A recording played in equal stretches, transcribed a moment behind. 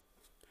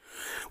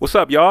What's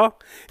up, y'all?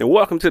 And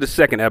welcome to the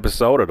second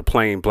episode of the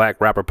Plain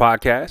Black Rapper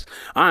Podcast.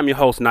 I'm your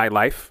host,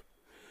 Nightlife.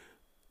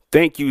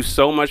 Thank you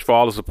so much for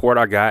all the support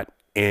I got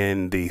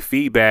and the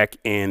feedback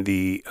and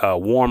the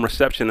warm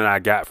reception that I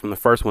got from the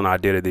first one I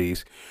did of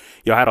these.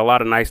 Y'all had a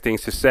lot of nice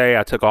things to say.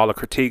 I took all the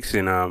critiques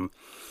and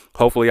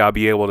hopefully I'll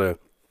be able to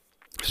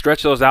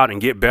stretch those out and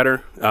get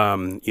better.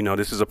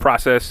 This is a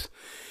process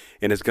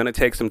and it's going to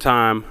take some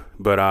time,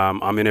 but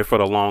I'm in it for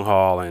the long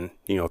haul. And,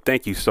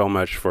 thank you so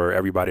much for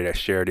everybody that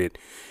shared it.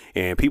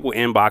 And people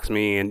inboxed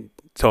me and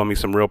told me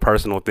some real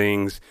personal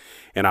things.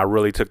 And I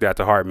really took that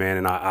to heart, man.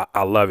 And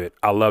I love it.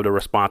 I love the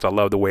response. I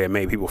love the way it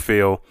made people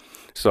feel.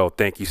 So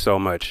thank you so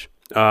much.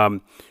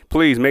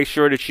 Please make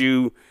sure that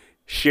you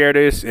share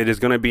this. It is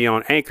going to be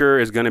on Anchor.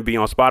 It's going to be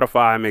on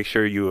Spotify. Make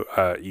sure you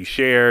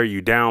share,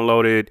 you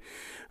download it,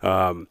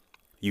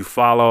 you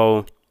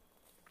follow,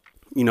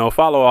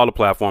 follow all the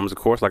platforms, of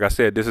course. Like I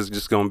said, this is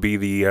just going to be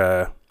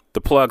the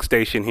plug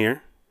station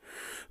here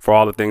for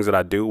all the things that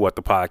I do, What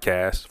the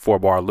Podcast,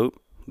 4-Bar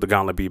Loop, the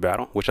Gauntlet Beat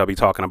Battle, which I'll be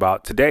talking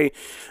about today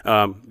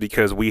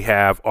because we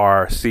have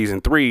our season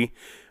 3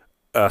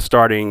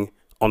 starting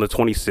on the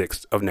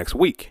 26th of next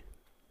week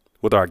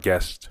with our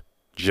guest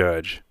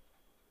judge,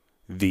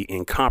 the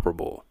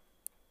incomparable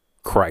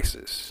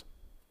Crisis.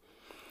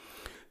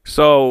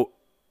 So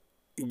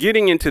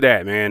getting into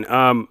that, man,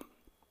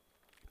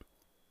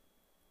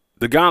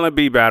 the Gauntlet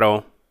Beat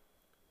Battle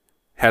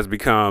has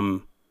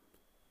become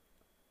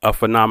a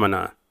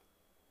phenomenon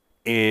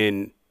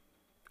in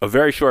a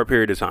very short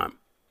period of time.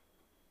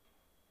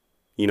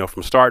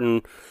 From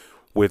starting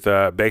with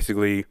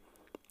basically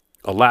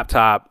a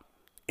laptop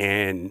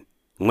and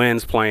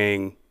Lens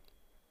playing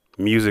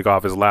music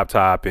off his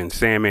laptop and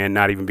Sandman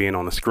not even being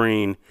on the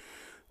screen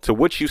to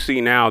what you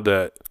see now,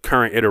 the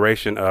current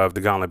iteration of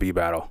the Gauntlet Beat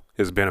Battle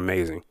has been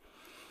amazing.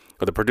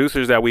 But the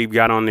producers that we've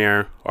got on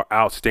there are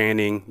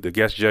outstanding. The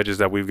guest judges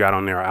that we've got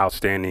on there are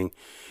outstanding.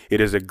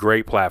 It is a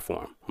great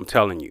platform. I'm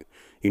telling you.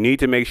 You need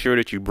to make sure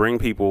that you bring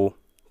people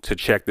to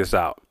check this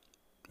out.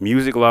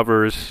 Music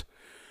lovers,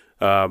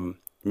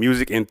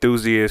 music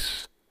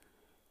enthusiasts,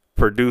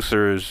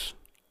 producers,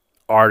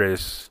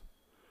 artists,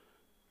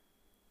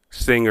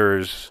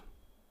 singers,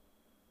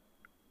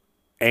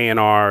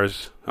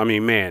 A&Rs. I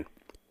mean, man,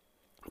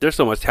 there's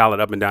so much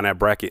talent up and down that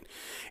bracket.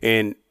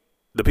 And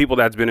the people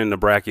that's been in the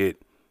bracket,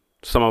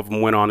 some of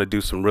them went on to do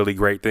some really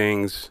great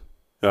things.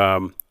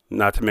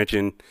 Not to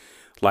mention,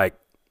 like,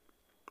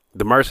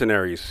 the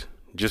Mercenaries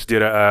just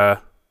did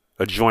a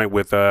joint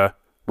with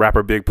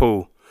rapper Big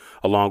Pooh,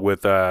 along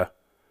with our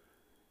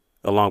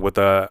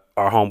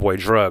homeboy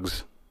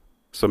Drugs.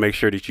 So make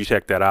sure that you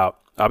check that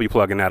out. I'll be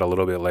plugging that a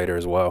little bit later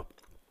as well.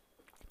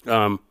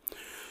 So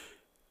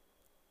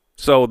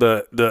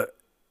the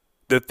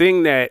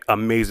thing that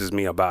amazes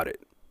me about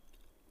it,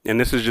 and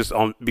this is just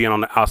on being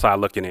on the outside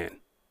looking in,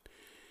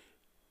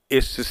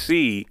 is to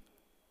see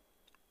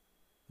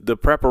the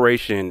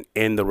preparation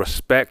and the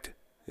respect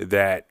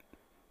that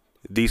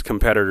these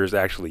competitors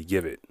actually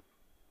give it,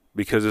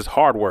 because it's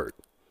hard work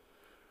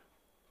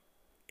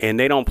and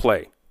they don't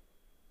play.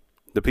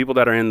 The people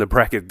that are in the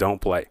bracket don't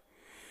play.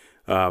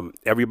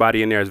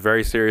 Everybody in there is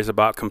very serious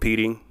about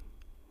competing.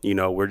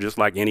 We're just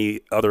like any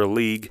other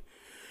league.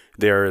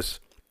 There's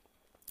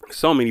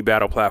so many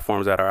battle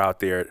platforms that are out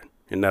there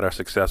and that are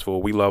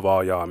successful. We love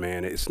all y'all,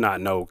 man. It's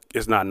not no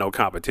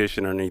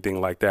competition or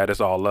anything like that.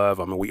 It's all love.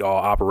 I mean, we all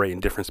operate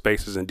in different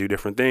spaces and do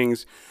different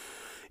things.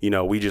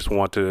 We just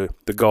want the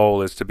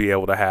goal is to be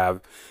able to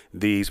have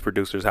these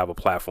producers have a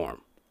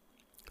platform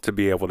to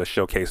be able to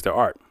showcase their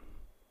art.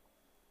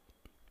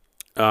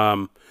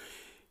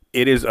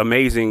 It is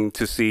amazing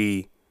to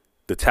see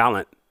the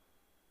talent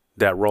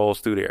that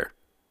rolls through there.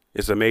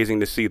 It's amazing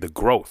to see the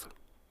growth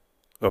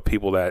of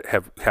people that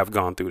have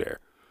gone through there.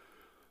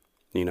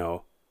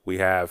 We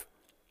have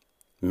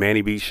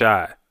Manny B.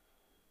 Shy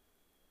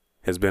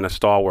has been a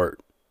stalwart,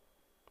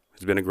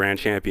 has been a grand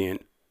champion,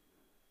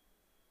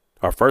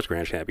 our first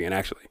grand champion,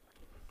 actually.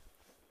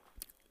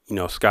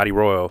 Scotty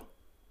Royal,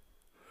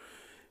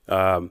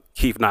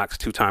 Keith Knox,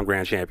 2-time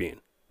grand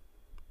champion.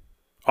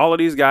 All of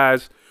these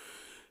guys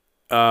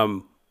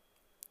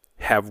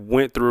have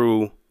went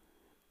through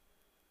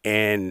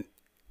and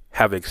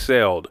have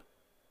excelled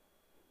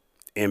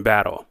in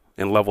battle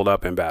and leveled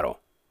up in battle.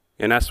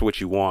 And that's what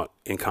you want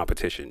in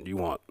competition. You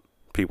want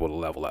people to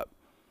level up,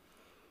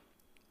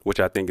 which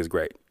I think is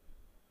great.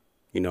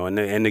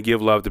 And to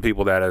give love to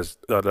people that is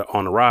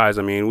on the rise.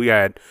 I mean, we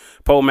had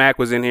Poe Mac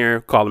was in here,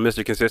 called him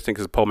Mr. Consistent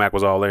because Poe Mac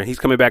was all there. He's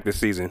coming back this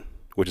season,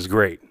 which is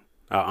great.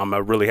 I'm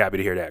really happy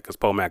to hear that because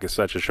Poe Mac is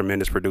such a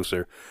tremendous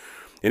producer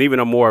and even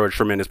more of a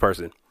tremendous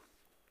person.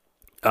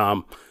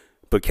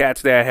 But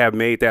cats that have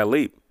made that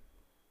leap,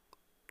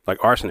 like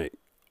Arsenic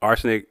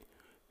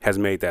has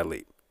made that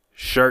leap.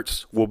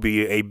 Shirts will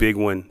be a big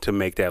one to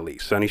make that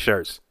leap. Sonny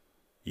Shirts,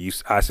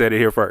 I said it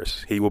here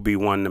first. He will be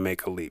one to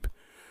make a leap.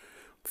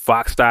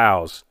 Fox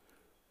Styles,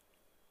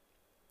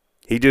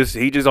 he just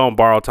on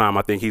borrowed time.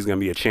 I think he's gonna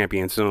be a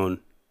champion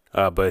soon.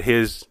 But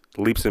his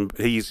leaps and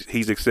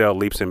he's excelled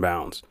leaps and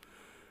bounds.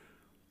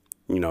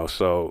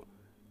 So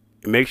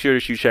make sure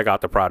that you check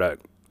out the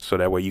product so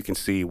that way you can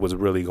see what's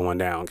really going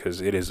down,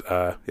 because it is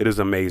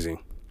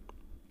amazing.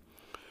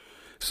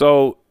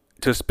 So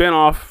to spin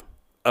off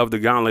of the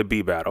Gauntlet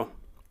beat battle,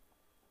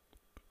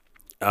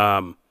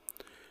 want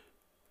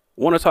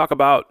to talk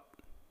about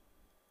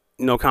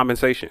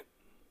compensation.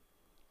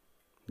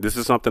 This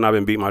is something I've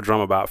been beating my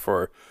drum about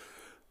for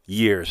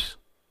years.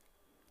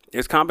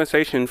 It's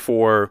compensation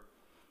for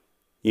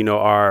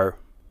our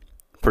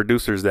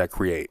producers that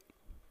create.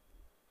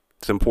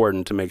 It's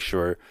important to make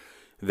sure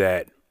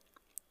that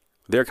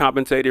they're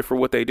compensated for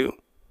what they do.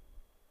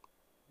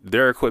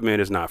 Their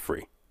equipment is not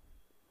free.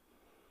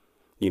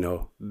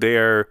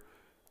 Their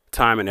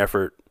time and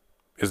effort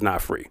is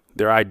not free.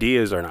 Their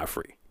ideas are not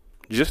free.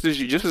 Just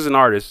as an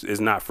artist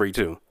is not free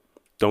too.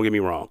 Don't get me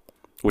wrong,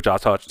 which I'll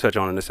touch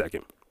on in a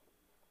second.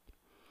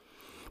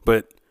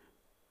 But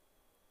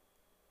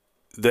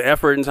the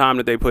effort and time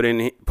that they put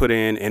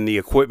in and the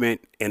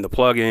equipment and the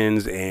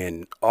plugins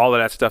and all of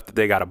that stuff that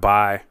they got to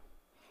buy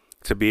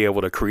to be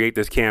able to create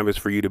this canvas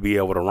for you to be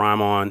able to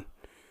rhyme on,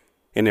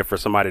 and then for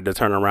somebody to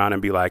turn around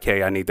and be like,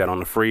 hey, I need that on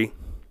the free,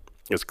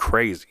 it's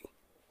crazy.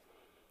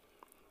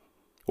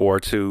 Or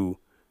to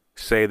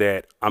say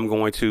that I'm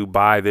going to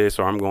buy this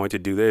or I'm going to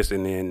do this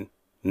and then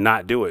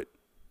not do it.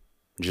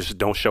 Just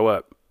don't show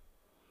up.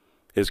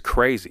 It's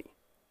crazy.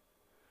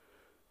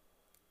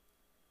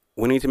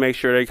 We need to make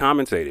sure they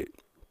compensated.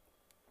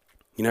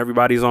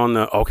 Everybody's on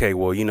the, okay,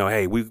 well,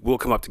 hey, we'll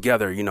come up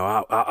together.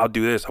 I'll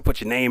do this. I'll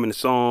put your name in the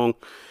song.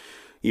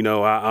 When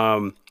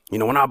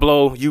I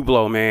blow, you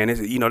blow, man. This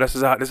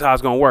is how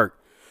it's going to work.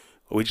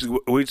 We're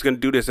just going to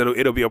do this.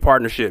 It'll be a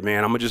partnership,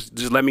 man. I'm going to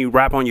just let me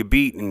rap on your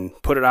beat and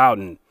put it out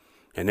and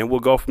then we'll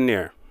go from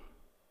there.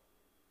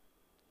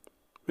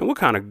 And what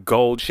kind of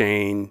gold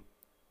chain,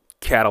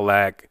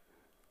 Cadillac,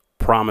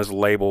 promise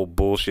label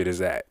bullshit is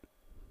that?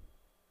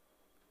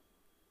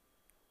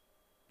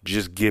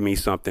 Just give me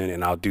something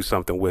and I'll do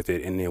something with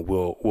it and then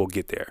we'll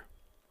get there.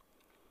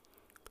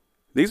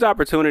 These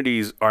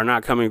opportunities are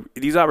not coming.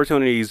 These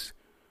opportunities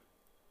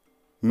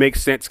make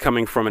sense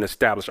coming from an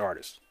established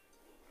artist.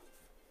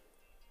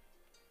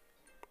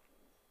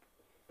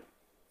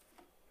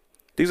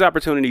 These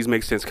opportunities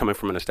make sense coming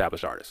from an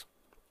established artist.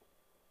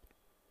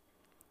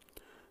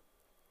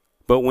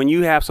 But when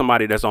you have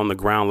somebody that's on the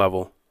ground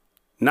level,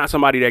 not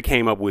somebody that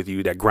came up with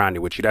you, that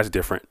grinded with you, that's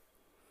different.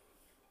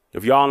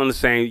 If y'all in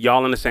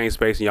the same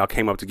space and y'all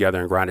came up together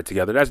and grinded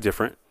together, that's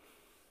different.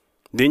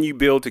 Then you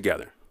build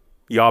together.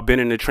 Y'all been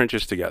in the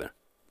trenches together.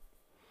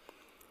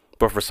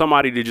 But for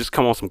somebody to just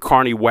come on some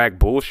carny whack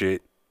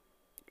bullshit,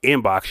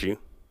 inbox you,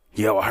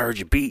 yo, I heard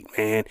your beat,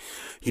 man.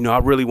 I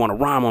really want to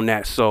rhyme on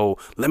that. So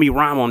let me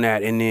rhyme on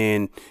that. And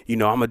then, I'm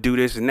going to do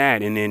this and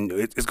that. And then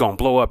it's going to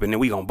blow up. And then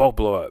we going to both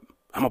blow up.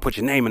 I'm going to put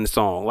your name in the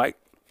song. Like,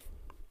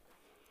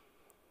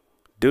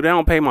 dude, that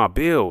don't pay my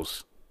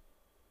bills.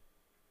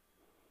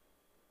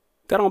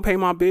 That don't pay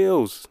my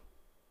bills.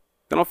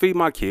 That don't feed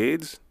my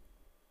kids.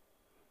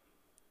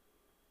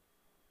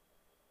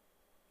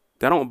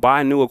 That don't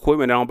buy new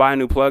equipment. That don't buy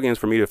new plugins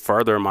for me to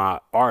further my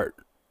art.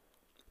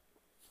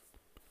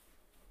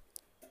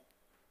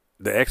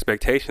 The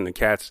expectation of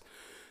cats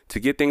to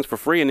get things for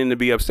free and then to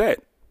be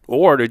upset,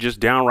 or to just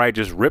downright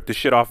just rip the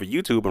shit off of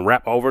YouTube and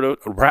rap over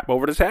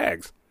the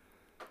tags.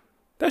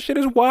 That shit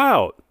is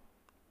wild.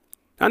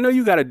 I know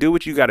you got to do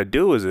what you got to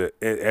do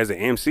as an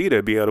MC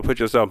to be able to put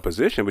yourself in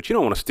position, but you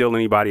don't want to steal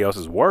anybody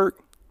else's work.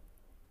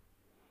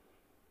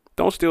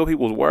 Don't steal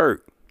people's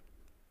work.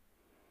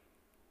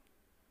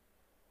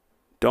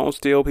 Don't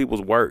steal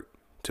people's work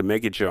to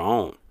make it your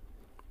own.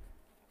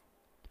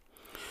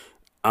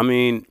 I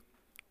mean,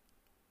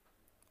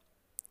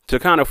 to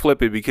kind of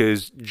flip it,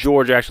 because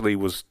George actually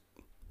was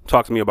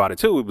talking to me about it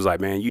too. He was like,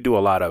 man, you do a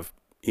lot of,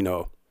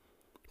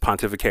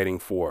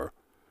 pontificating for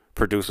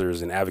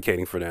producers and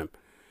advocating for them.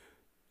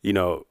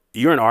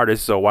 You're an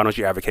artist, so why don't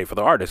you advocate for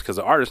the artist? Because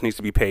the artist needs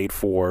to be paid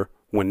for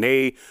when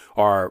they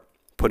are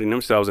putting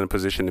themselves in a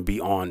position to be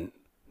on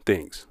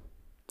things.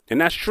 And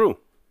that's true.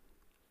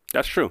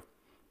 That's true.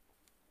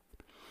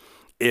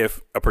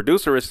 If a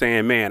producer is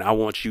saying, man, I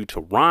want you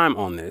to rhyme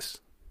on this,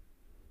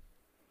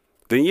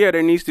 then yeah,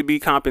 there needs to be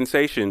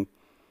compensation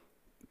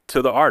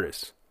to the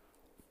artist.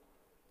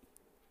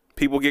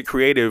 People get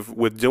creative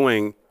with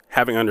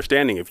having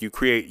understanding. If you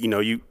create,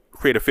 you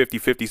create a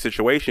 50-50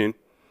 situation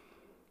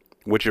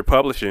with your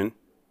publishing,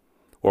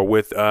 or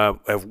with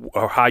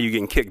or how you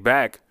getting kicked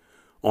back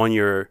on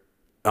your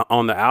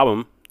on the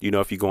album,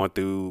 if you're going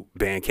through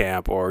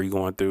Bandcamp or you're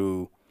going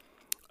through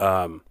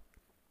one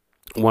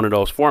of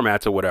those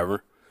formats or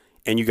whatever,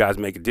 and you guys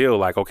make a deal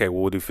like, okay,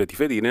 well, we'll do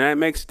 50-50, then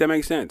that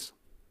makes sense.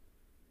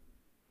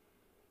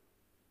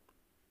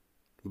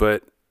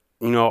 But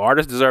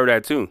artists deserve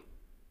that too.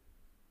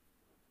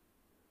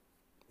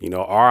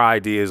 Our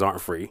ideas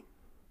aren't free.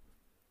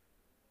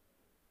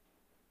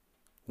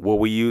 What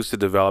we use to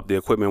develop the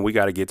equipment we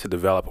got to get to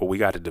develop, what we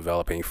got to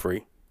develop ain't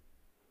free.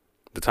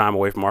 The time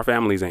away from our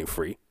families ain't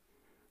free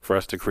for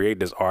us to create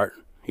this art.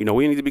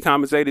 We need to be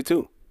compensated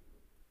too.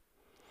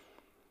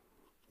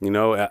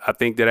 I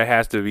think that it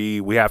has to be,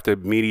 we have to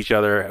meet each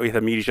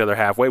other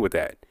halfway with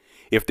that.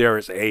 if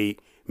there's a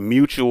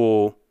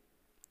mutual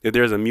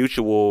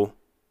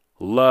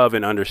love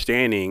and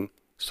understanding,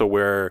 so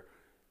where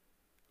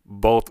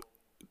both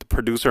the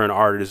producer and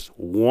artist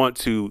want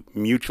to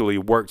mutually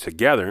work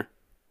together,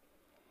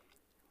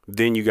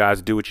 then you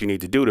guys do what you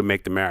need to do to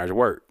make the marriage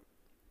work.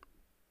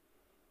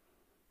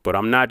 But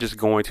I'm not just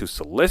going to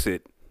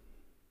solicit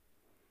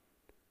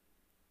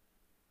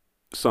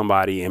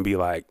somebody and be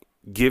like,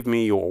 give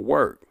me your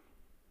work.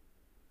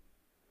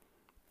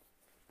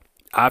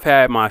 I've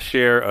had my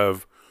share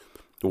of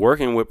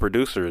working with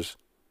producers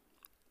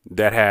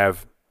that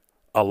have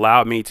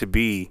allowed me to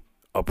be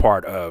a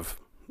part of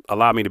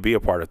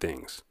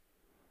things,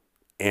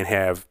 and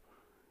have,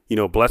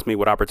 blessed me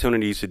with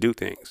opportunities to do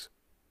things.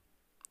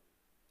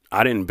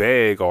 I didn't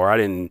beg, or I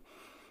didn't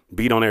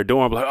beat on their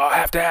door and be like, oh, I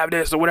have to have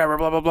this or whatever,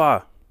 blah, blah,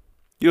 blah.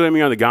 You hear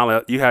me on the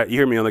gauntlet. You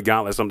hear me on the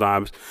gauntlet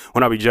sometimes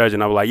when I be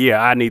judging. I be like,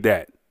 yeah, I need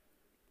that.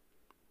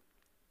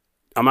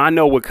 I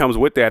know what comes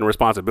with that and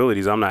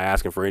responsibilities. I'm not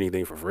asking for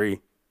anything for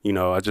free.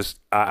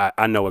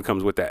 I know what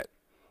comes with that.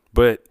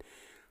 But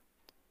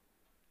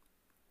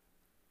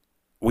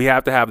we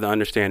have to have the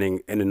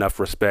understanding and enough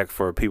respect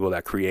for people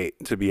that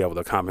create to be able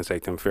to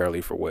compensate them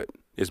fairly for what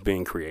is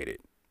being created.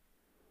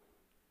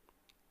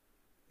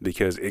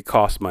 Because it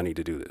costs money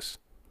to do this.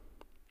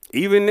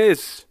 Even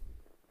the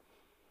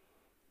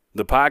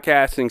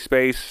podcasting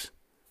space,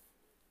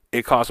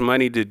 it costs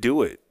money to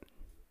do it.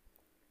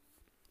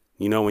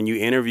 When you're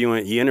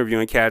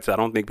interviewing cats, I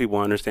don't think people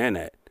understand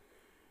that.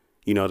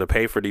 To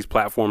pay for these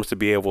platforms to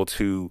be able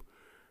to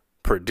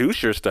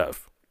produce your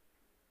stuff.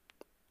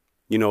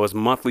 It's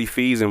monthly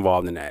fees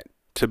involved in that.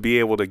 To be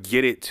able to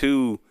get it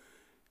to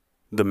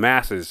the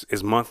masses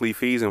is monthly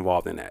fees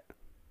involved in that.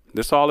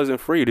 This all isn't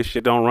free. This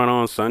shit don't run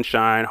on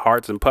sunshine,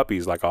 hearts, and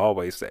puppies, like I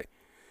always say.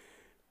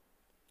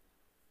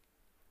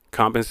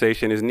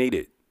 Compensation is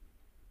needed.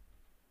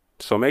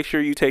 So make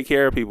sure you take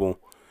care of people,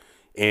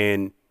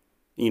 and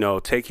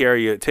take care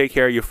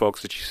of your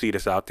folks that you see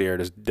that's out there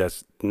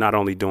that's not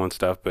only doing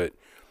stuff, but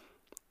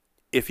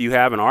if you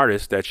have an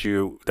artist if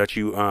you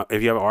have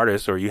an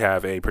artist or you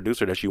have a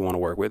producer that you want to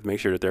work with, make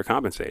sure that they're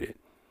compensated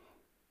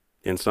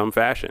in some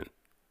fashion,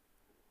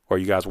 or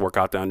you guys work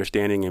out the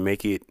understanding and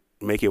make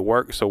it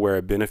work so where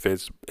it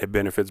benefits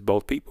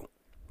both people.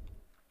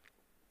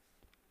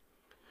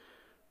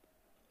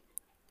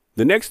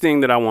 The next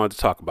thing that I wanted to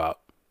talk about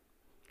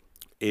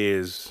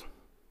is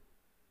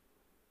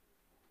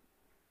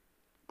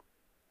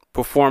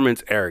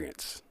performance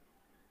arrogance.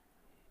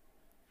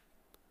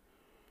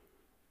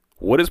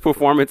 What is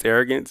performance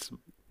arrogance,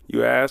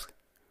 you ask?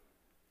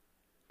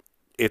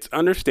 It's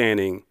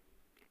understanding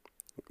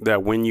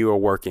that when you are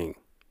working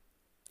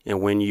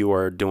and when you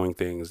are doing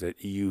things,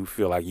 that you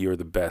feel like you're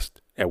the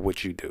best at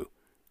what you do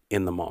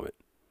in the moment.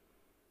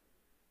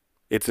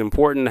 It's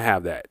important to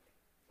have that,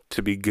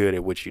 to be good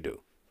at what you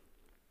do.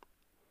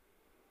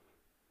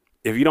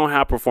 If you don't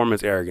have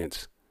performance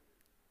arrogance,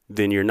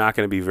 then you're not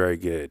going to be very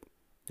good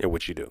at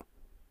what you do.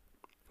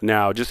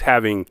 Now, just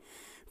having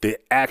the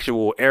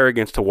actual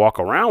arrogance to walk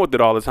around with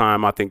it all the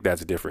time, I think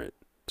that's different.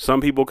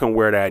 Some people can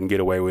wear that and get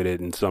away with it,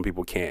 and some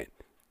people can't.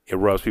 It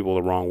rubs people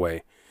the wrong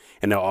way,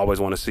 and they'll always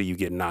want to see you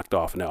get knocked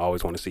off, and they'll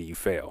always want to see you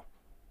fail.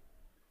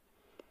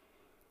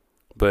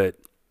 But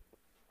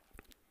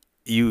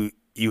you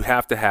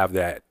have to have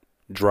that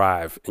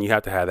drive, and you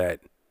have to have that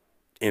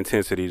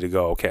intensity to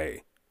go,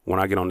 okay, when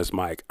I get on this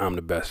mic, I'm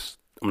the best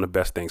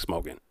thing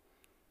smoking.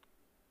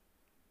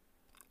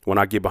 When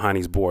I get behind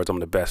these boards, I'm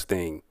the best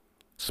thing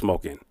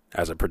smoking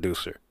as a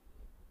producer.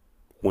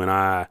 When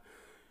I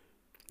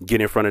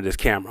get in front of this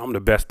camera, I'm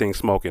the best thing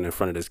smoking in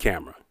front of this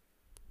camera.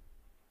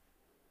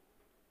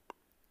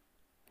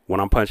 When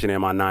I'm punching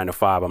in my 9 to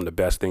 5, I'm the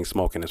best thing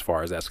smoking as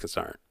far as that's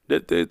concerned.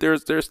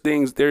 There's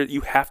things there.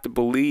 You have to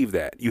believe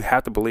that. You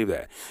have to believe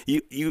that.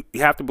 You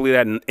have to believe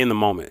that in the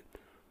moment.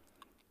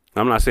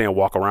 I'm not saying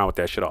walk around with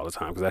that shit all the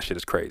time, because that shit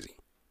is crazy.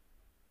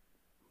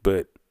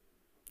 But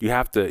you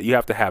have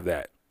to have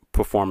that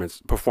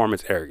performance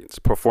arrogance,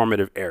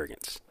 performative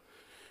arrogance,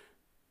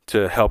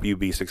 to help you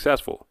be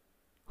successful.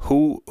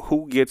 Who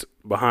gets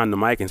behind the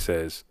mic and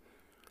says,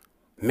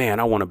 man,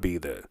 I want to be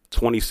the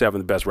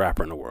 27th best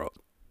rapper in the world?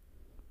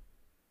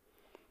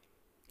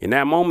 In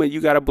that moment,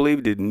 you got to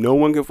believe that no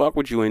one can fuck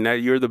with you and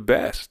that you're the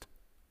best.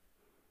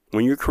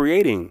 When you're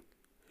creating,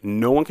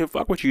 no one can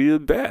fuck with you. You're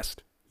the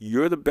best.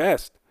 You're the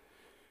best.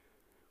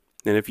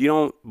 And if you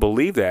don't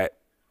believe that,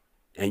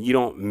 and you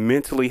don't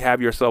mentally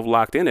have yourself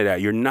locked into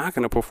that, you're not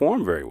going to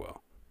perform very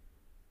well.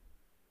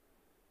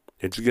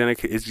 It's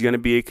gonna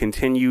be a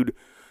continued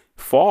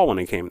fall when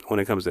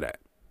it comes to that.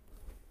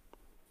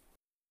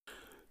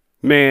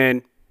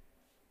 Man,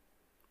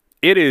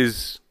 it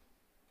is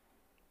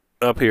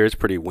up here. It's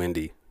pretty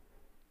windy.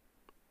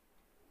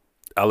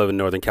 I live in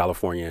Northern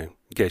California,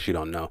 in case you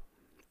don't know.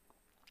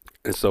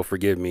 And so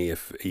forgive me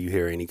if you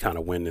hear any kind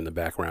of wind in the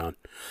background.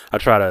 I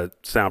try to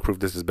soundproof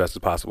this as best as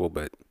possible,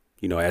 but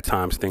at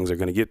times things are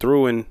going to get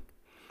through, and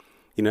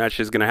that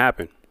shit's going to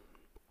happen.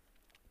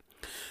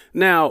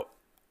 Now,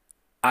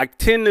 I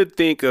tend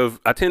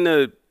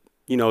to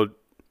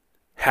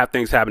have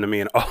things happen to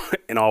me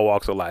in all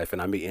walks of life,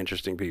 and I meet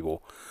interesting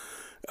people.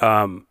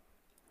 And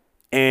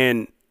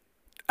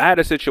I had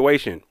a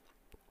situation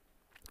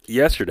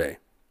yesterday.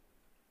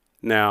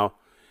 Now,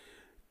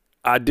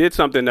 I did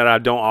something that I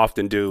don't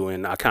often do,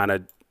 and I kind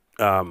of,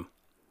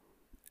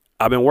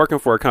 I've been working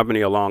for a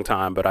company a long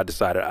time, but I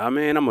decided, I'm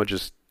gonna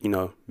just,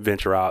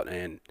 venture out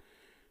and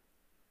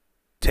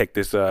take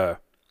this little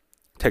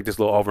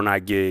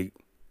overnight gig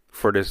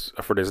for this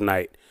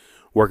night,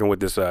 working with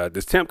this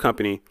temp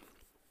company.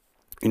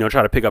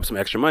 Try to pick up some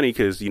extra money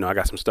because I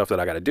got some stuff that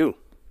I got to do.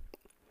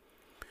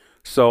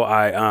 So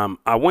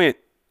I went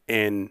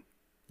and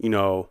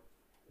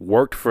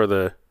worked for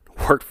the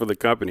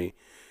company,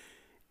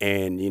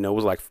 and it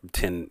was like from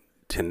 10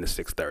 to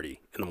 6:30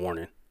 in the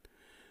morning.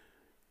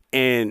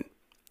 And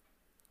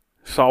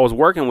so I was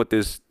working with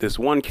this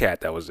one cat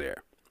that was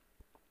there,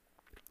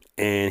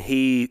 and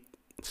he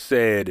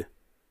said,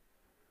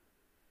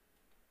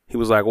 he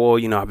was like, well,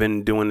 I've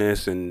been doing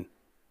this and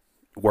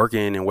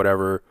working and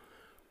whatever.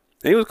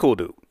 And he was a cool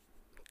dude.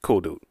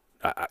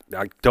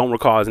 I don't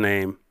recall his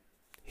name.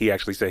 He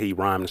actually said he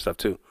rhymed and stuff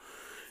too.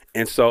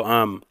 And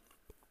so,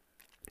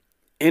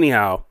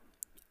 anyhow,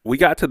 we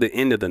got to the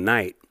end of the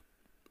night,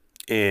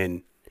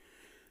 and,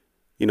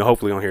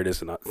 hopefully you don't hear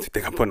this and I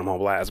think I'm putting him on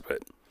blast,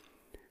 but,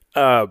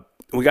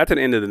 we got to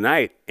the end of the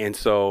night. And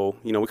so,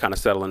 we're kind of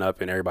settling up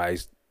and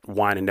everybody's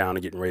winding down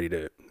and getting ready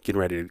to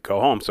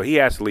go home. So he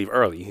has to leave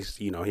early. He's,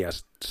 he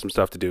has some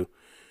stuff to do.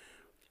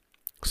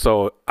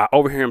 So I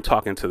overhear him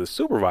talking to the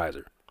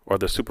supervisor, or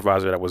the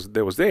supervisor that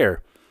was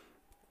there.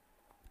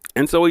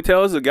 And so he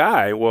tells the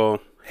guy, well,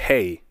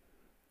 hey,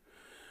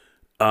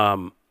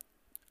 I've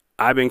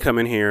been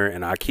coming here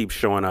and I keep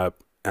showing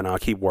up and I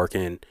keep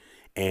working,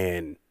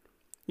 and,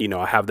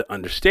 I have the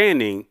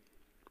understanding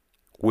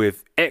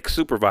with X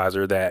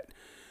supervisor that,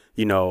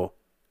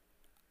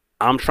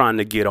 I'm trying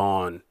to get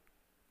on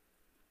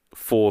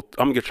full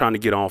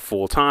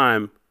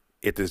time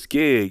at this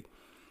gig.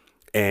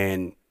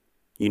 And,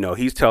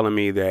 he's telling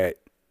me that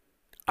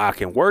I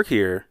can work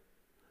here,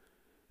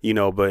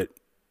 but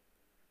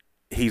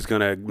he's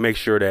going to make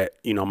sure that,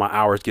 my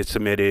hours get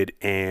submitted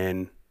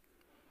and,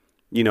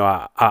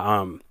 I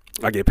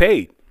get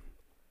paid.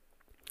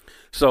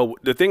 So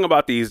the thing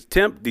about these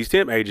temp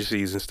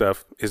agencies and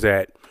stuff is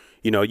that,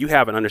 you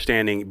have an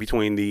understanding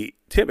between the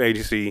temp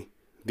agency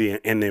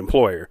and the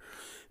employer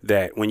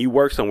that when you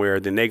work somewhere,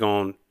 then they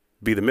going to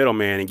be the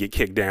middleman and get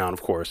kicked down,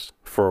 of course,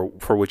 for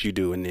what you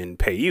do and then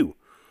pay you.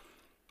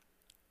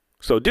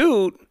 So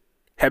dude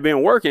had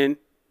been working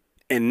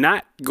and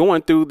not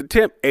going through the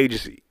temp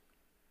agency.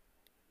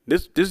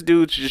 This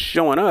dude's just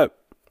showing up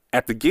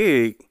at the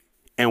gig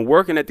and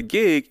working at the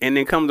gig, and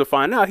then comes to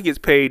find out he gets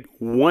paid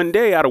one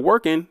day out of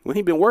working when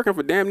he'd been working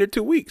for damn near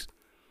 2 weeks.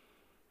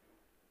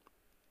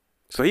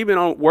 So he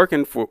been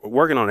working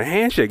on a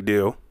handshake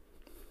deal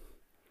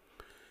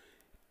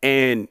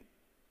and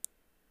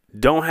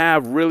don't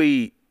have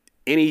really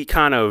any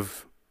kind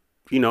of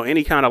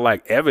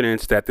like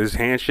evidence that this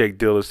handshake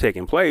deal is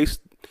taking place.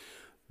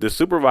 The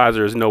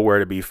supervisor is nowhere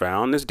to be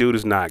found. This dude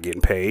is not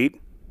getting paid.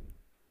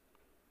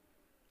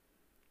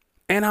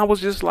 And I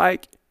was just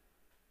like,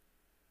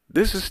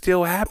 this is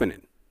still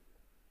happening.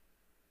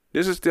 I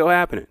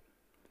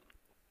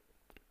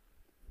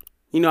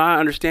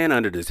understand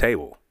under the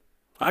table.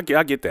 I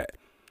get that.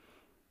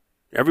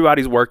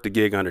 Everybody's worked the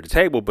gig under the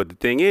table, but the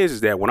thing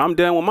is that when I'm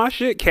done with my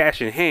shit, cash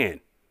in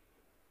hand.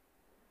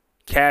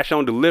 Cash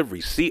on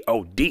delivery,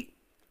 COD.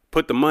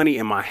 Put the money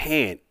in my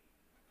hand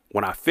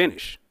when I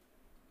finish.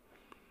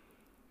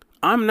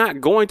 I'm not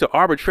going to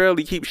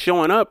arbitrarily keep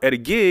showing up at a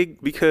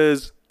gig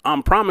because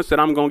I'm promised that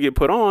I'm going to get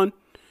put on.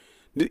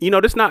 This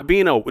is not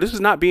being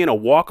a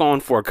walk-on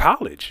for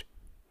college.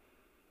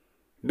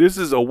 This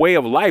is a way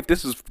of life.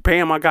 This is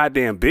paying my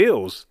goddamn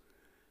bills.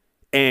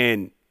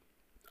 And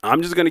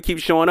I'm just going to keep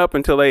showing up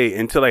until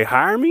they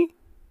hire me.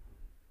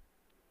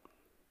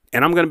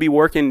 And I'm going to be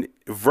working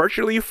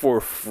virtually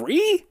for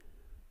free.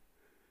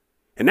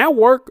 And that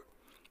work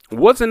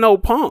wasn't no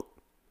punk.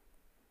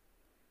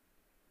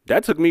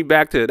 That took me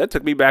back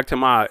to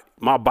my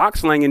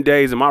box slinging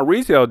days and my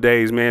retail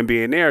days, man,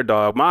 being there,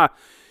 dog. My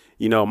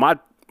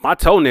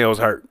toenails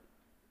hurt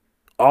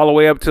all the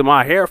way up to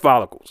my hair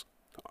follicles.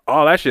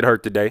 All that shit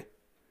hurt today.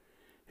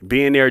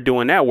 Being there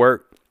doing that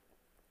work.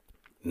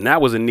 And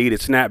that was a needed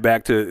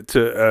snapback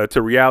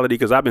to reality,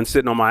 because I've been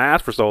sitting on my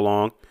ass for so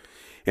long,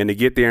 and to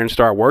get there and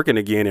start working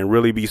again and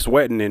really be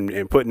sweating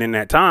and putting in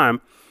that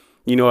time,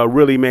 it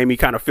really made me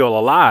kind of feel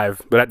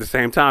alive. But at the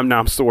same time, now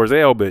I'm sore as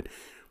hell. But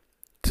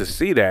to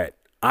see that,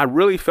 I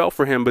really felt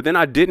for him. But then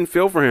I didn't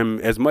feel for him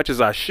as much as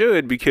I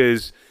should,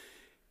 because,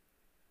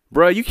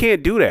 bro, you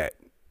can't do that.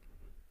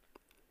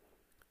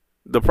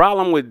 The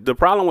problem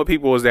with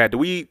people is that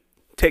we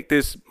take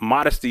this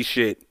modesty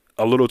shit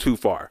a little too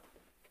far.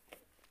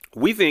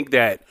 We think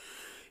that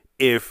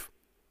if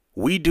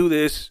we do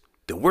this,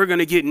 then we're going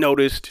to get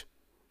noticed,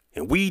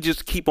 and we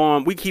keep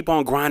on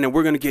grinding.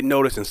 We're going to get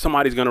noticed and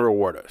somebody's going to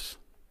reward us.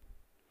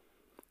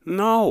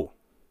 No,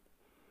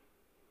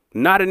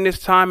 not in this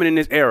time and in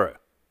this era.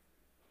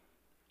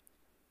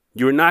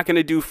 You're not going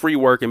to do free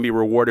work and be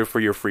rewarded for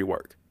your free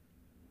work.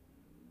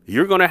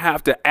 You're going to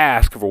have to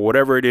ask for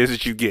whatever it is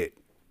that you get.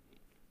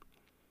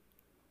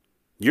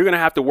 You're going to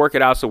have to work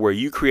it out so where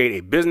you create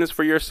a business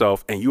for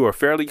yourself and you are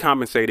fairly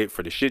compensated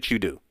for the shit you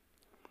do.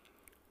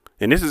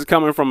 And this is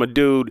coming from a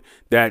dude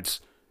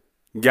that's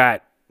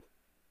got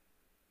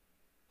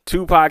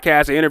 2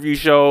 podcasts, an interview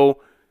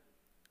show,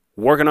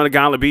 working on the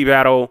Gauntlet B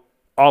battle,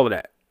 all of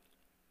that.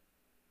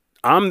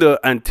 I'm the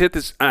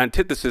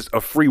antithesis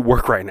of free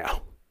work right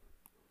now.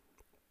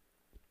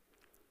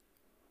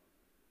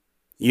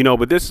 You know,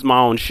 but this is my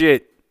own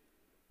shit.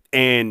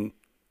 And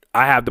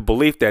I have the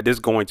belief that it's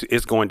going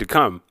to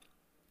come.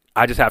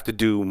 I just have to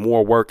do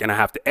more work and I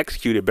have to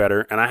execute it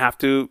better. And I have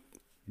to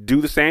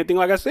do the same thing.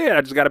 Like I said,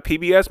 I just got to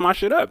PBS my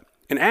shit up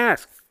and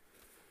ask.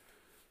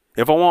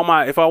 If I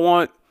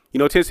want,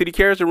 10 City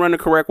Cares to run the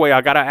correct way,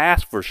 I got to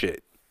ask for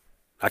shit.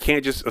 I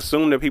can't just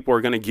assume that people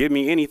are going to give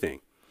me anything.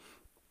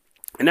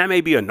 And that may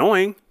be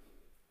annoying.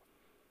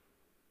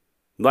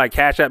 Like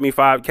cash at me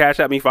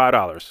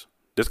 $5.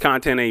 This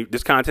content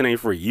ain't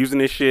free. Using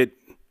this shit,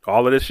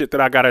 all of this shit that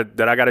I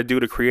gotta do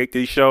to create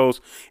these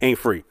shows ain't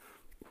free.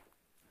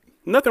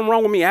 Nothing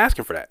wrong with me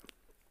asking for that.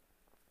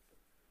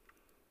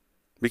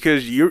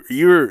 Because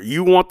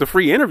you want the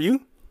free interview.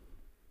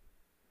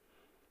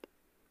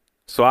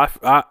 So I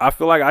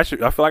feel like I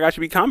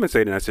should be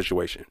compensated in that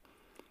situation.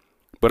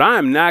 But I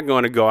am not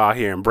going to go out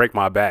here and break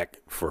my back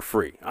for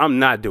free. I'm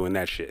not doing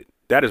that shit.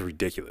 That is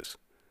ridiculous.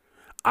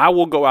 I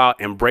will go out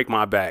and break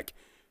my back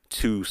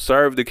to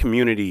serve the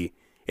community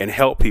and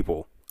help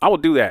people. I will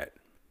do that.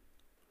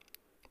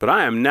 But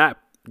I am not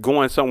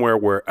going somewhere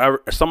where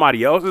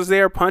somebody else is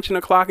there punching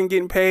the clock and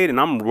getting paid and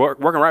I'm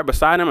working right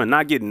beside them and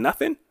not getting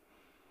nothing.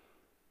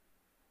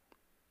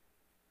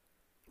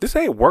 This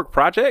ain't work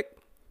project.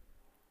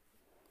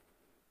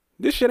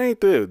 This shit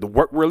ain't the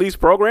work release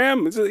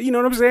program. You know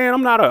what I'm saying?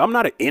 I'm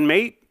not an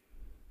inmate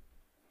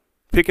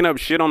picking up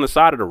shit on the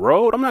side of the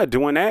road. I'm not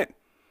doing that.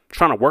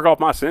 Trying to work off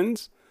my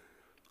sentence.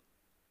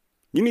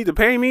 You need to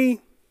pay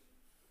me.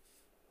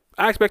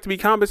 I expect to be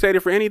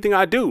compensated for anything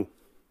I do.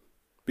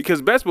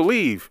 Because best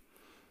believe,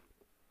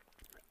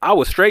 I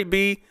was straight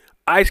B,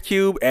 Ice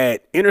Cube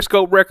at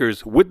Interscope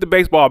Records with the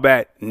baseball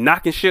bat,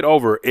 knocking shit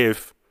over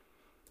if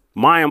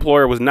my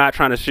employer was not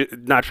trying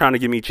to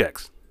give me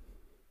checks.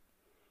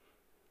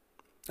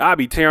 I'd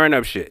be tearing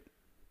up shit.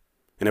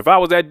 And if I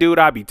was that dude,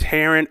 I'd be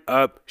tearing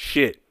up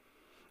shit.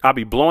 I'd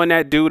be blowing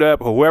that dude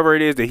up, whoever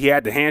it is that he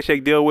had the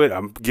handshake deal with.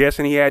 I'm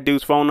guessing he had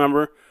dude's phone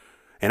number.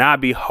 And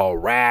I'd be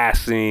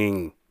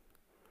harassing,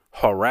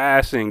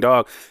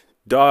 dog.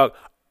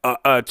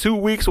 2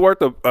 weeks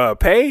worth of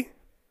pay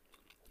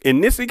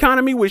in this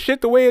economy with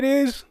shit the way it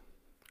is.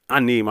 I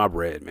need my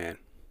bread, man.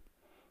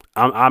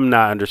 I'm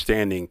not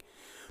understanding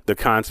the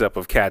concept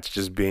of cats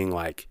just being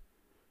like,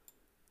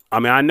 I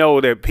mean, I know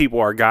that people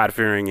are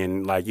God-fearing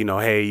and like,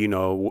 hey,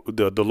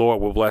 the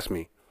Lord will bless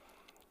me.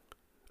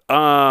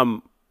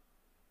 I'm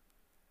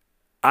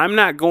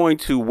not going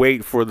to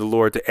wait for the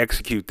Lord to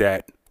execute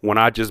that when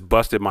I just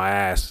busted my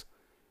ass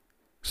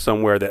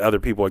somewhere that other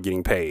people are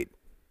getting paid.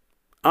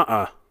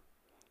 I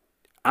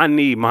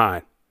need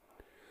mine.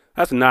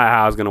 That's not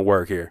how it's going to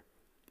work here.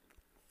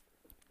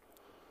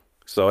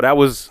 So that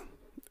was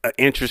an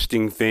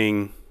interesting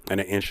thing and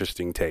an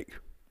interesting take.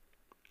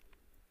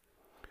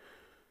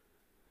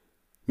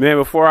 Man,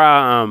 before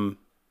I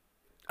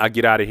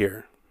get out of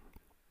here,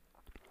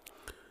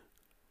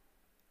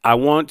 I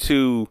want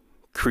to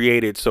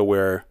create it so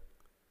where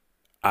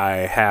I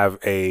have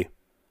a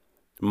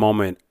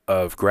moment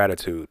of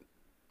gratitude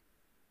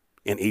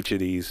in each of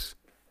these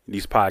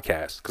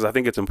podcasts, because I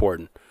think it's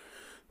important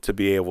to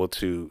be able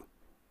to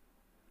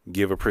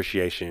give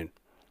appreciation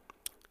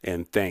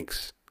and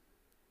thanks,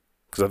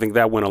 because I think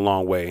that went a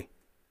long way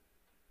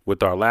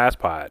with our last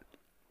pod,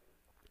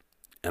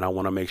 and I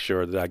want to make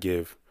sure that I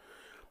give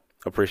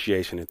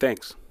appreciation and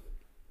thanks.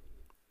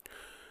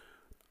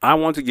 I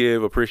want to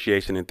give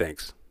appreciation and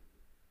thanks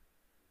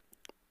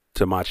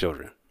to my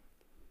children.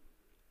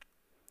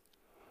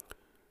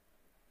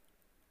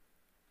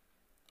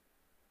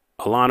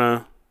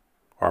 Alana,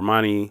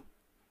 Armani,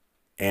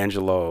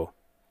 Angelo,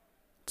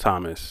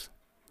 Thomas,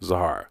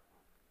 Zahara.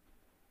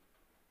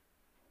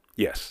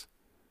 Yes.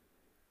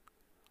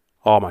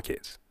 All my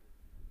kids.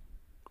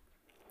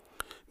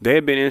 They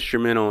have been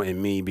instrumental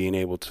in me being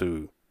able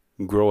to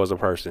grow as a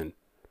person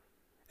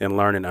and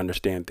learn and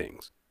understand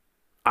things.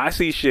 I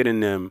see shit in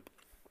them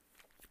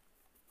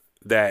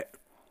that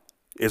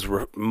is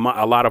a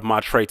lot of my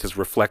traits is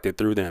reflected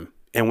through them.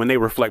 And when they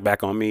reflect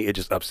back on me, it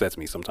just upsets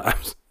me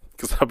sometimes.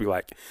 Because I'll be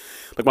like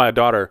my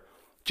daughter's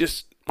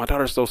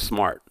so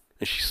smart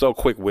and she's so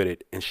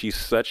quick-witted and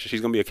she's going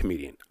to be a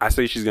comedian. I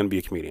say she's going to be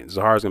a comedian.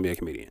 Zahara's going to be a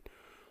comedian.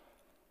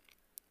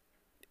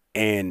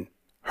 And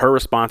her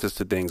responses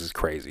to things is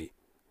crazy.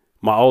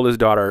 My oldest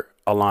daughter,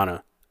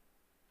 Alana,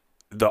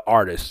 the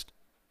artist,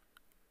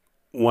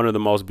 one of the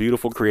most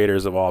beautiful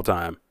creators of all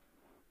time,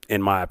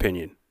 in my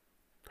opinion.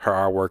 Her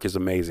artwork is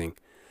amazing.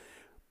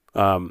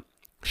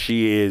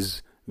 She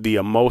is the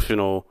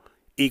emotional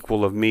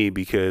equal of me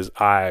because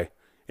I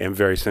and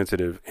very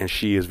sensitive, and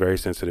she is very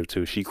sensitive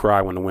too. She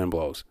cries when the wind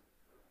blows.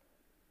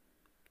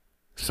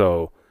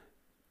 So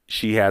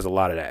she has a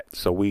lot of that.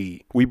 So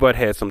we butt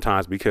heads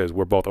sometimes because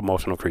we're both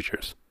emotional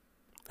creatures.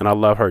 And I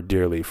love her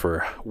dearly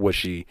for what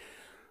she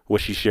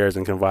shares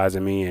and confides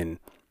in me, and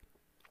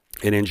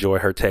enjoy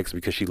her texts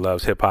because she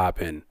loves hip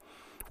hop, and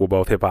we're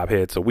both hip hop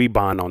heads. So we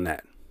bond on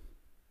that.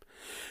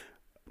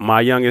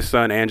 My youngest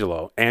son,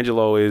 Angelo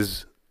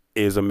is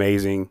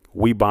amazing.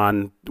 We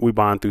bond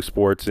through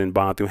sports and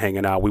bond through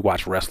hanging out. We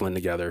watch wrestling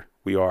together.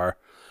 We are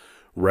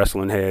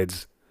wrestling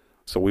heads.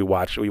 So we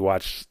watch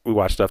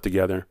stuff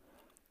together,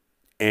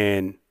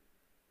 and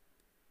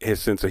his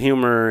sense of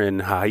humor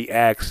and how he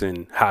acts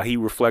and how he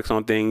reflects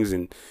on things.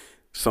 And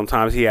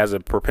sometimes he has a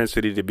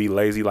propensity to be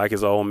lazy like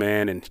his old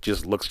man, and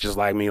just looks just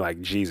like me,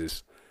 like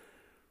Jesus.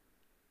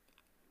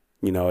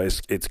 You know,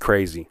 it's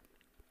crazy.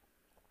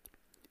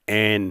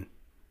 And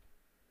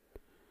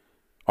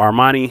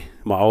Armani,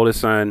 my oldest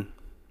son,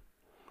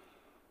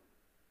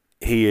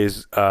 he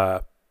is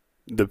the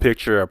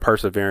picture of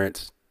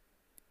perseverance.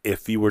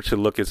 If you were to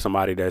look at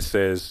somebody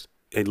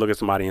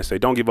and say,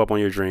 don't give up on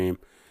your dream,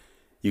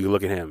 you can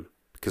look at him,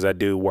 because that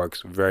dude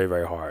works very,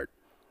 very hard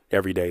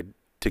every day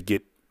to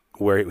get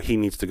where he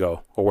needs to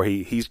go, or where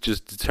he's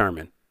just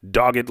determined,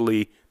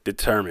 doggedly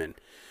determined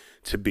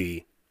to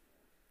be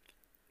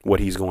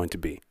what he's going to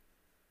be.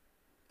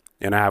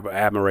 And I have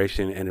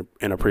admiration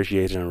and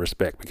appreciation and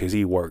respect, because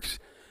he works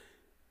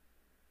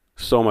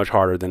so much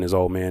harder than his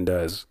old man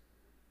does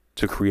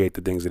to create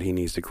the things that he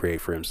needs to create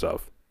for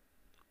himself.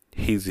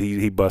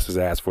 He busts his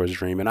ass for his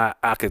dream, and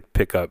I could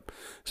pick up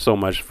so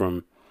much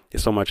and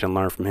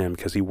learn from him,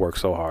 because he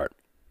works so hard.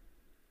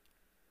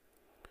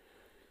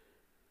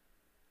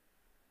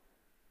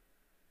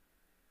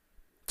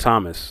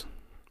 Thomas,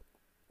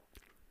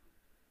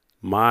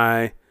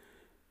 my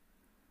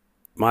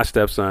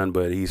stepson,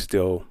 but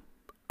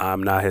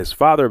I'm not his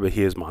father, but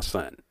he is my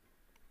son,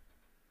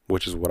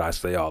 which is what I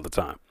say all the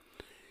time.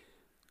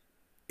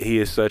 He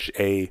is such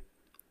a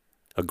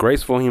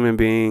graceful human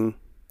being,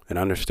 an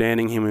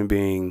understanding human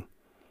being,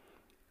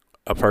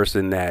 a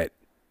person that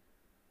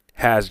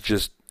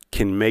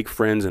can make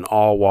friends in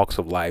all walks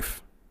of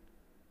life.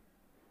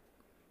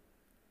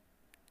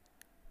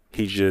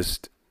 He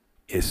just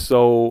is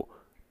so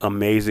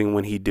amazing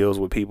when he deals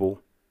with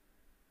people.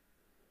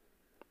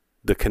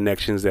 The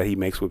connections that he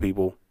makes with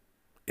people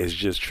is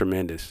just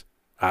tremendous.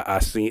 I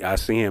see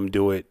him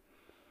do it.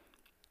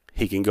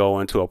 He can go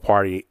into a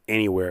party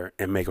anywhere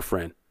and make a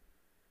friend.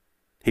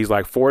 He's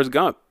like Forrest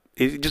Gump.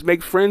 He just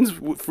makes friends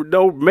for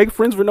no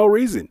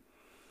reason.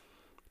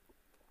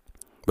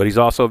 But he's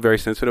also a very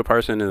sensitive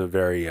person and a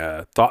very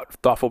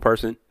thoughtful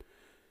person.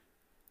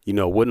 You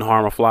know, wouldn't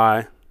harm a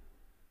fly.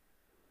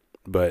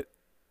 But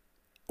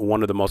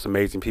one of the most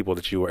amazing people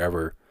that you will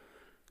ever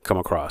come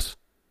across.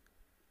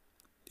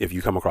 If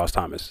you come across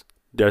Thomas,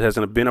 there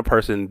hasn't been a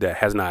person that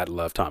has not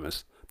loved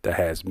Thomas that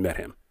has met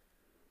him.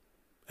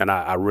 And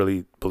I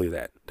really believe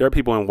that. There are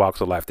people in walks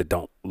of life that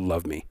don't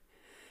love me,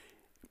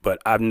 but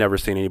I've never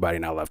seen anybody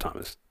not love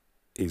Thomas.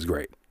 He's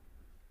great.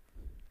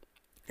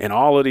 And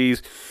all of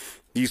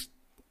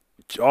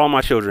all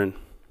my children,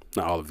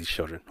 not all of these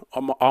children,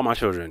 all my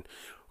children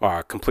are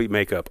a complete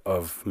makeup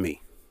of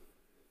me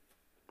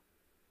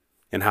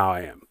and how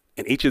I am.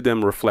 And each of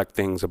them reflect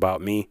things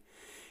about me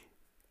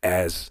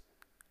as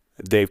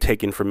they've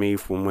taken from me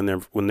from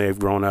when they've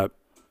grown up.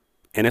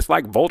 And it's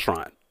like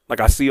Voltron. Like,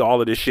 I see all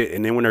of this shit,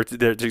 and then when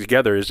they're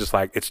together, it's just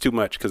like, it's too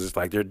much, because it's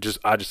like I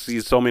just see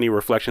so many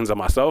reflections of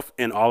myself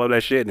in all of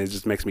that shit, and it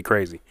just makes me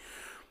crazy.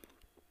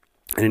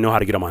 And they know how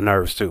to get on my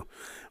nerves too.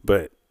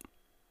 But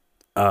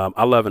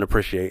I love and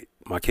appreciate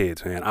my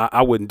kids, man.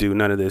 I wouldn't do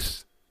none of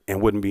this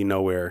and wouldn't be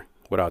nowhere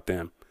without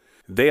them.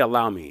 They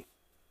allow me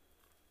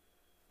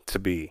to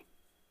be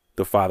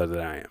the father that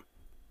I am.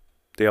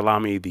 They allow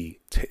me the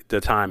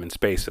time and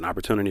space and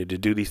opportunity to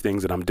do these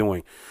things that I'm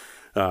doing.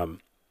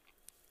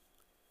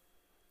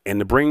 And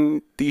to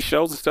bring these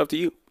shows and stuff to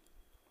you.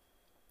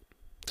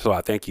 So I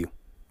thank you.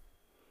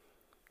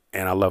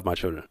 And I love my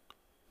children.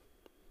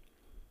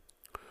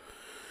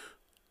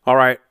 All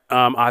right.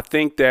 I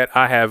think that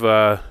I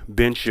have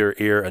bent your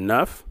ear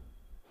enough.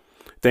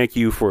 Thank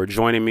you for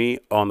joining me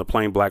on the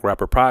Plain Black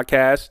Rapper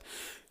podcast.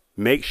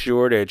 Make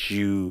sure that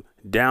you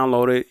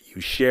download it,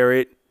 you share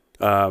it,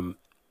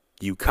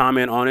 you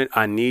comment on it.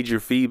 I need your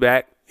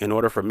feedback in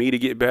order for me to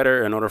get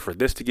better, in order for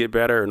this to get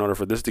better, in order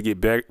for this to get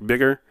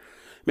bigger.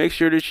 Make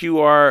sure that you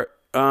are,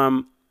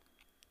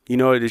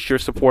 that you're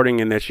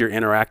supporting and that you're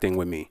interacting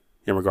with me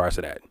in regards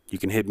to that. You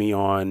can hit me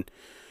on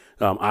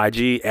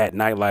IG at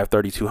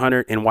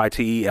Nightlife3200,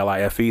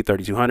 NYTELIFE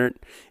 3200.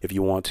 If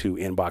you want to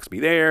inbox me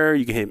there,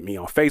 you can hit me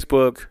on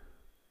Facebook.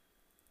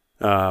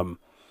 And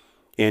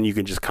you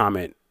can just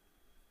comment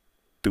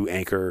through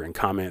Anchor and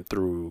comment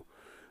through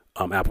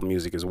Apple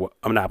Music as well.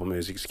 Not Apple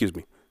Music, excuse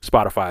me,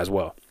 Spotify as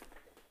well.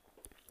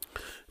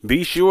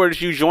 Be sure that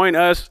you join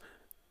us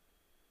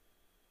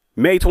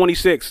May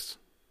 26th,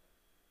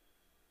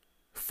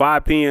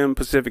 5 p.m.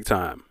 Pacific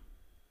time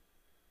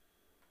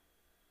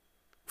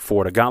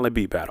for the Gauntlet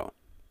Beat Battle.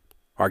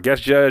 Our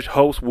guest judge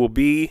host will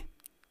be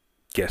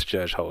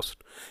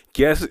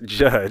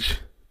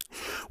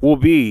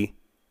the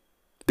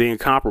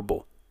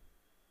incomparable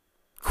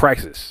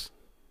Crisis.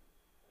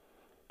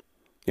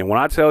 And when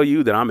I tell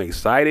you that I'm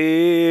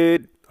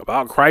excited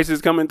about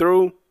Crisis coming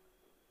through,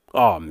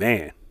 oh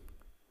man,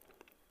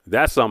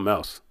 that's something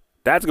else.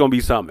 That's going to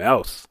be something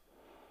else.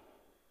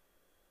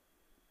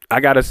 I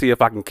got to see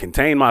if I can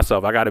contain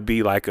myself. I got to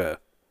be like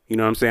you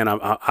know what I'm saying? I'm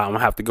going to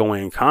have to go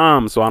in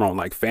calm so I don't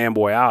like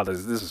fanboy out.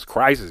 This is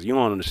Crisis. You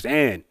don't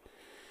understand.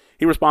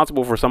 He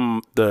responsible for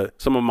some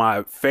of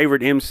my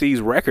favorite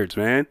MC's records,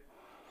 man.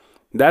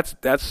 That's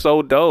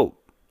so dope.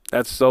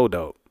 That's so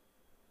dope.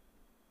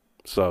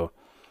 So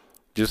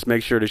just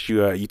make sure that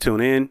you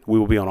tune in. We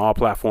will be on all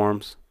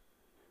platforms: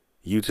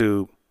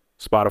 YouTube,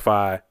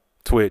 Spotify,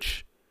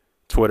 Twitch,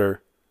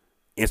 Twitter,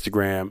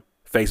 Instagram,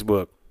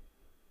 Facebook.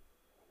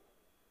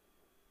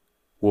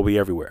 We'll be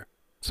everywhere.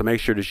 So make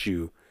sure that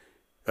you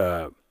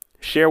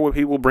share with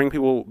people, bring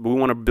people. We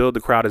want to build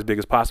the crowd as big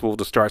as possible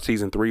to start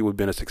season 3. We've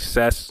been a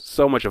success,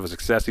 so much of a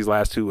success these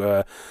last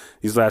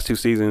two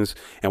seasons,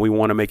 and we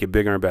want to make it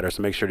bigger and better.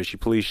 So make sure that you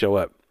please show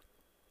up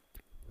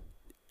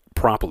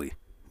promptly,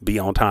 be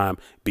on time,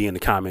 be in the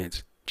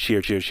comments,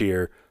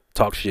 cheer,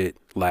 talk shit,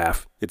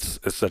 laugh. It's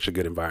such a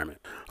good environment.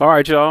 All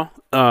right, y'all.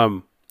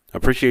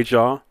 Appreciate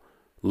y'all.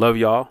 Love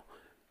y'all.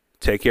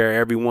 Take care of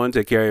everyone.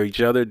 Take care of each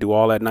other. Do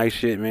all that nice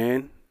shit,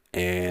 man.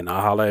 And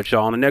I'll holler at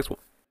y'all on the next one.